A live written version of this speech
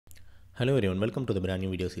Hello everyone, welcome to the brand new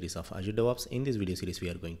video series of Azure DevOps. In this video series, we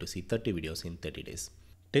are going to see 30 videos in 30 days.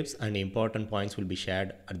 Tips and important points will be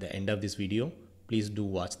shared at the end of this video. Please do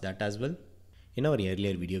watch that as well. In our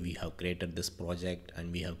earlier video, we have created this project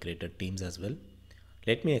and we have created teams as well.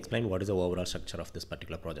 Let me explain what is the overall structure of this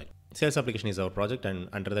particular project. Sales application is our project, and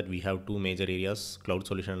under that we have two major areas, cloud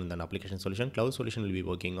solution and then application solution. Cloud solution will be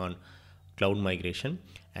working on cloud migration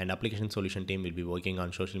and application solution team will be working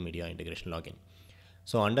on social media integration login.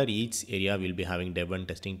 So under each area we'll be having dev and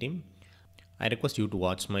testing team. I request you to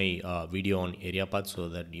watch my video on area path so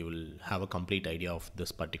that you will have a complete idea of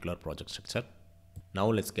this particular project structure. Now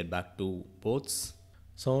let's get back to boards.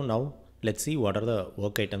 So now let's see what are the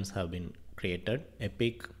work items have been created,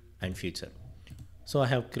 epic and future. So I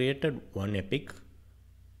have created one epic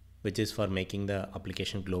which is for making the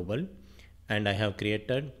application global, and I have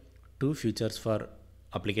created two features for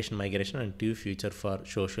application migration and two feature for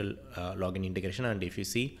social login integration. And if you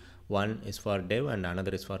see, one is for dev and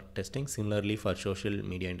another is for testing. Similarly for social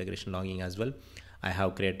media integration logging as well, I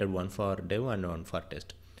have created one for dev and one for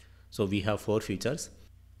test. So we have four features,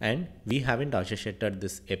 and we haven't associated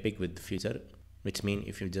this epic with the feature, which means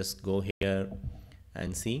if you just go here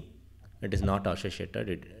and see, it is not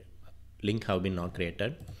associated. Link have been not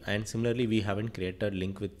created, and similarly we haven't created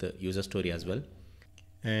link with the user story as well.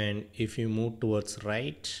 And if you move towards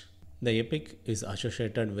right, the epic is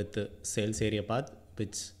associated with the sales area path,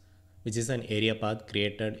 which is an area path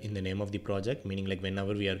created in the name of the project, meaning like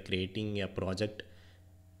whenever we are creating a project,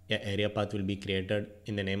 an area path will be created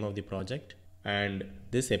in the name of the project. And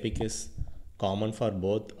this epic is common for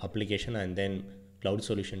both application and then cloud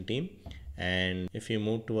solution team. And if you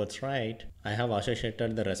move towards right, I have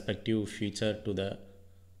associated the respective feature to the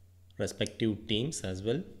respective teams as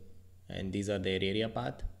well, and these are their area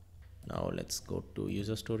path. Now let's go to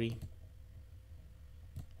user story,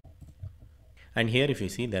 and here if you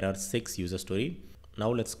see, there are 6 user story. Now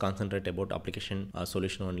let's concentrate about application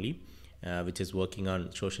solution only, which is working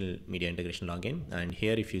on social media integration login. And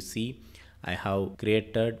here if you see, I have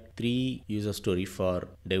created 3 user story for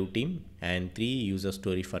dev team and 3 user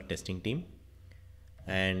story for testing team.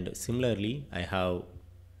 And similarly I have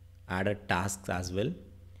added tasks as well,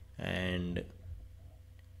 and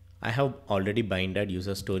I have already binded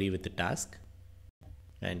user story with the task.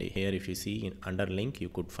 And here if you see, in under link you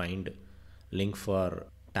could find link for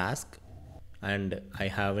task, and I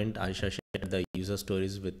haven't associated the user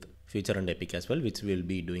stories with feature and epic as well, which we'll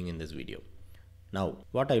be doing in this video. Now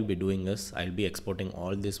what I'll be doing is I'll be exporting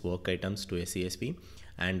all these work items to a CSV,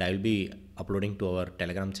 and I'll be uploading to our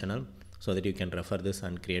Telegram channel so that you can refer this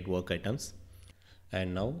and create work items.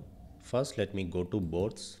 And now first let me go to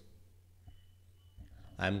boards.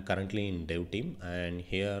 I'm currently in dev team, and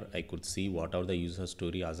here I could see what are the user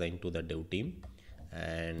story assigned to the dev team.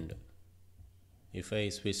 And if I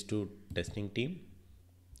switch to testing team,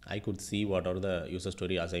 I could see what are the user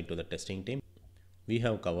story assigned to the testing team. We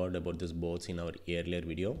have covered about this boards in our earlier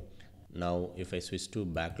video. Now if I switch to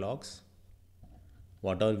backlogs,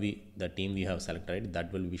 what are the team we have selected,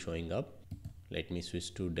 that will be showing up. Let me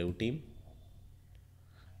switch to dev team,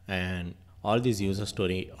 and all these user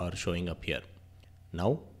story are showing up here.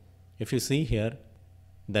 Now if you see here,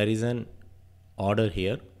 there is an order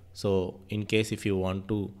here. So in case if you want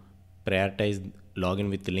to prioritize login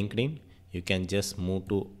with LinkedIn, you can just move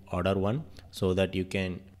to order 1 so that you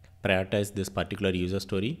can prioritize this particular user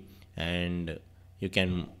story and you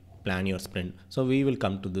can plan your sprint. So we will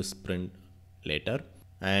come to this sprint later.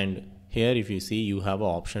 And here if you see, you have an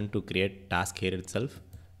option to create task here itself.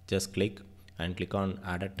 Just click and click on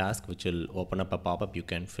add a task, which will open up a pop-up. You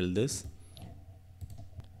can fill this,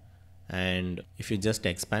 and if you just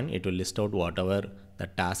expand, it will list out whatever the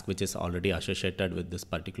task which is already associated with this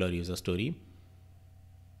particular user story.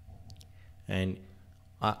 And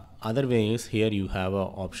other way is, here you have an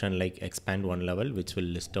option like expand one level, which will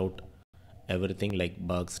list out everything like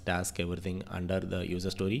bugs, task, everything under the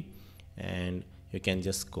user story, and you can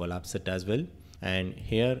just collapse it as well. And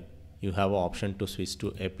here you have an option to switch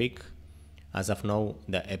to epic. As of now,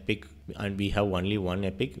 the epic, and we have only one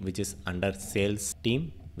epic which is under sales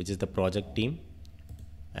team, which is the project team.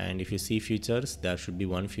 And if you see features, there should be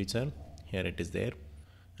one feature. Here it is there.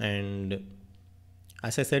 And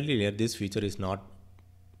as I said earlier, this feature is not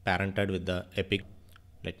parented with the epic.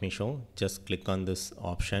 Let me show. Just click on this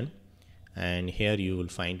option, and here you will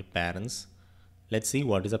find parents. Let's see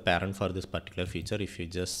what is a parent for this particular feature. If you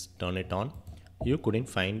just turn it on, you couldn't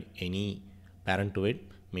find any parent to it,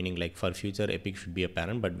 meaning like for future epic should be a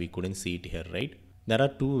parent, but we couldn't see it here, right? There are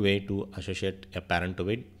two ways to associate a parent to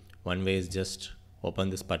it. One way is just open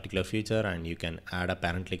this particular feature and you can add a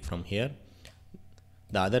parent link from here.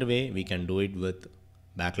 The other way, we can do it with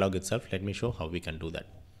backlog itself, let me show how we can do that.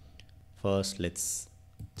 First, let's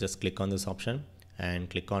just click on this option and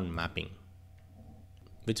click on mapping,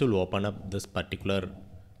 which will open up this particular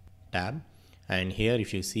tab. And here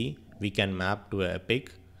if you see, we can map to a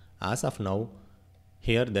epic. As of now,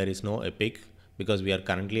 here there is no epic because we are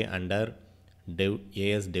currently under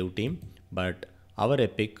AS dev team, but our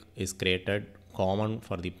epic is created common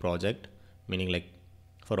for the project, meaning like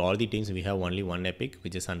for all the teams we have only one epic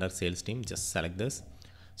which is under sales team. Just select this.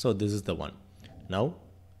 So this is the one. Now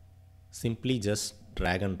simply just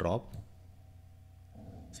drag and drop.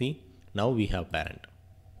 See, now we have parent.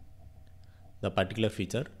 The particular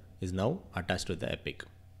feature is now attached to the epic.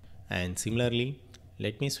 And similarly,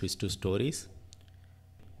 let me switch to stories.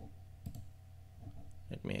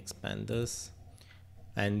 Let me expand this.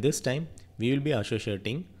 And this time we will be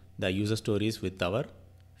associating the user stories with our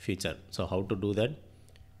feature. So how to do that?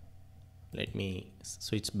 Let me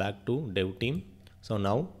switch back to dev team. So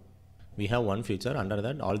now we have one feature. Under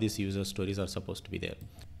that, all these user stories are supposed to be there.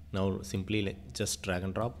 Now simply just drag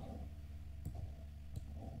and drop.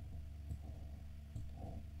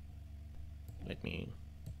 Let me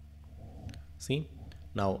see.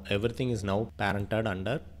 Now everything is now parented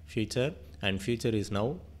under feature, and feature is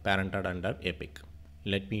now parented under epic.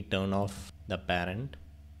 Let me turn off the parent.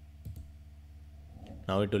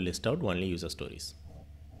 Now it will list out only user stories.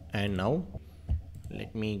 And now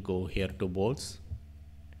let me go here to boards.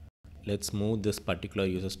 Let's move this particular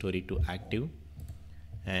user story to active,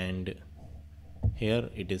 and here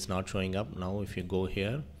it is not showing up. Now if you go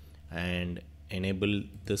here and enable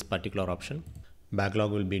this particular option,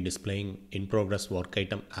 backlog will be displaying in progress work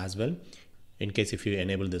item as well, in case if you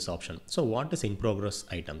enable this option. So what is in progress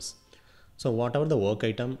items? So whatever the work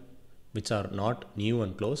item which are not new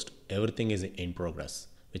and closed, everything is in progress,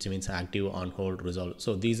 which means active, on hold, resolve.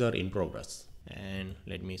 So these are in progress. And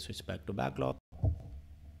let me switch back to backlog.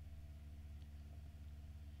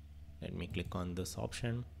 Let me click on this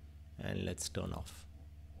option and let's turn off.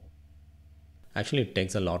 Actually, it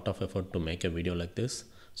takes a lot of effort to make a video like this,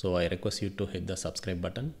 so I request you to hit the subscribe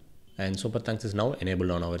button. And super thanks is now enabled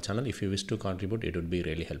on our channel. If you wish to contribute, it would be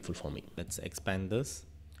really helpful for me. Let's expand this.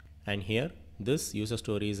 And here this user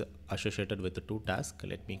story is associated with the two tasks.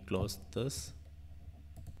 Let me close this.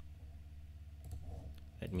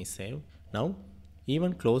 Let me save. Now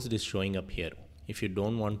even closed is showing up here. If you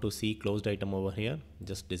don't want to see closed item over here,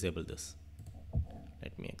 just disable this.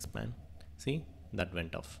 Let me expand. See, that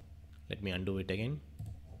went off. Let me undo it again.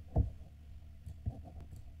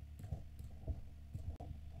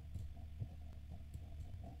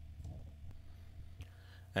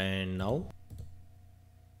 And now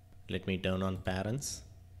let me turn on parents.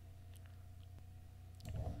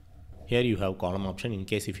 Here you have column option. In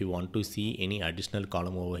case if you want to see any additional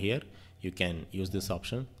column over here, you can use this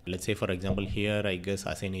option. Let's say for example here I guess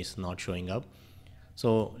assign is not showing up.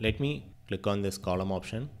 So let me click on this column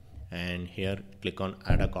option and here click on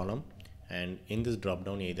add a column, and in this drop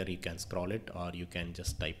down either you can scroll it or you can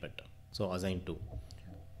just type it. So assign to,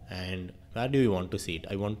 and where do you want to see it?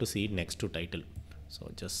 I want to see it next to title. So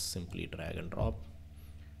just simply drag and drop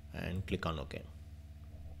and click on OK.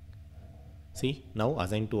 See, now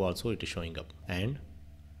assign to also it is showing up. And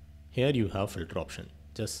here you have filter option.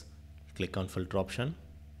 Just click on filter option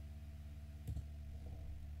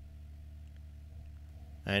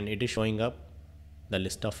and it is showing up the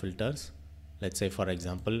list of filters. Let's say for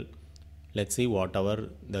example, let's see whatever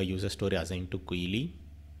the user story assigned to Queely.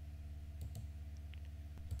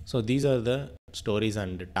 So these are the stories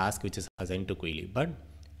and the task which is assigned to Queely, but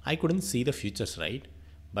I couldn't see the features, right?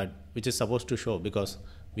 But which is supposed to show because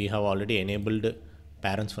we have already enabled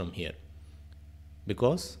parents from here.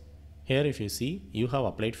 Because here if you see, you have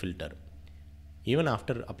applied filter. Even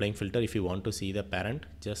after applying filter, if you want to see the parent,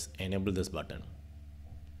 just enable this button.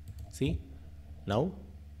 See, now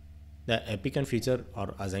the epic and feature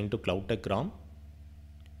are assigned to Cloud Tech ROM,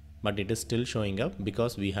 but it is still showing up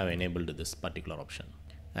because we have enabled this particular option.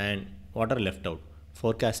 And what are left out?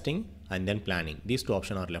 Forecasting and then planning. These two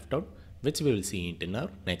options are left out, which we will see it in our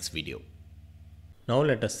next video. Now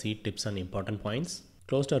let us see tips and important points.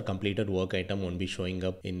 Closed or completed work item won't be showing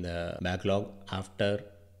up in the backlog after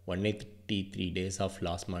 183 days of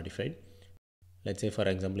last modified. Let's say for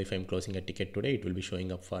example, if I'm closing a ticket today, it will be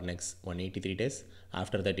showing up for next 183 days.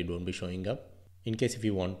 After that, it won't be showing up. In case if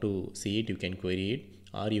you want to see it, you can query it,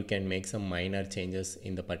 or you can make some minor changes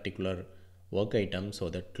in the particular work item so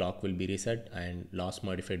that clock will be reset and last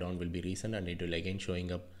modified on will be reset, and it will again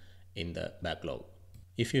showing up in the backlog.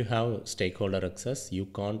 If you have stakeholder access, you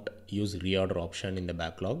can't use reorder option in the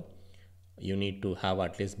backlog. You need to have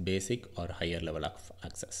at least basic or higher level of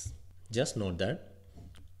access. Just note that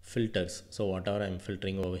filters. So whatever I'm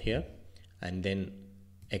filtering over here, and then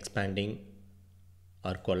expanding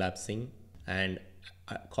or collapsing, and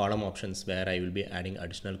column options where I will be adding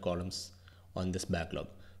additional columns on this backlog.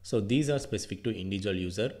 So these are specific to individual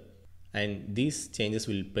user, and these changes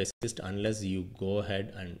will persist unless you go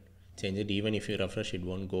ahead and change it. Even if you refresh, it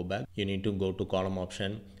won't go back. You need to go to column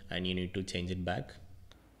option and you need to change it back.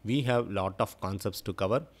 We have lot of concepts to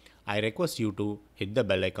cover. I request you to hit the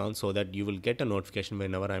bell icon so that you will get a notification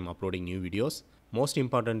whenever I'm uploading new videos. Most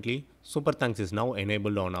importantly, Super Thanks is now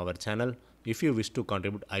enabled on our channel. If you wish to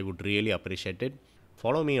contribute, I would really appreciate it.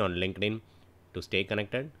 Follow me on LinkedIn to stay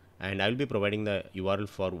connected, and I will be providing the URL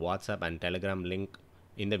for WhatsApp and Telegram link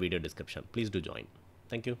in the video description. Please do join.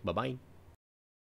 Thank you. Bye-bye.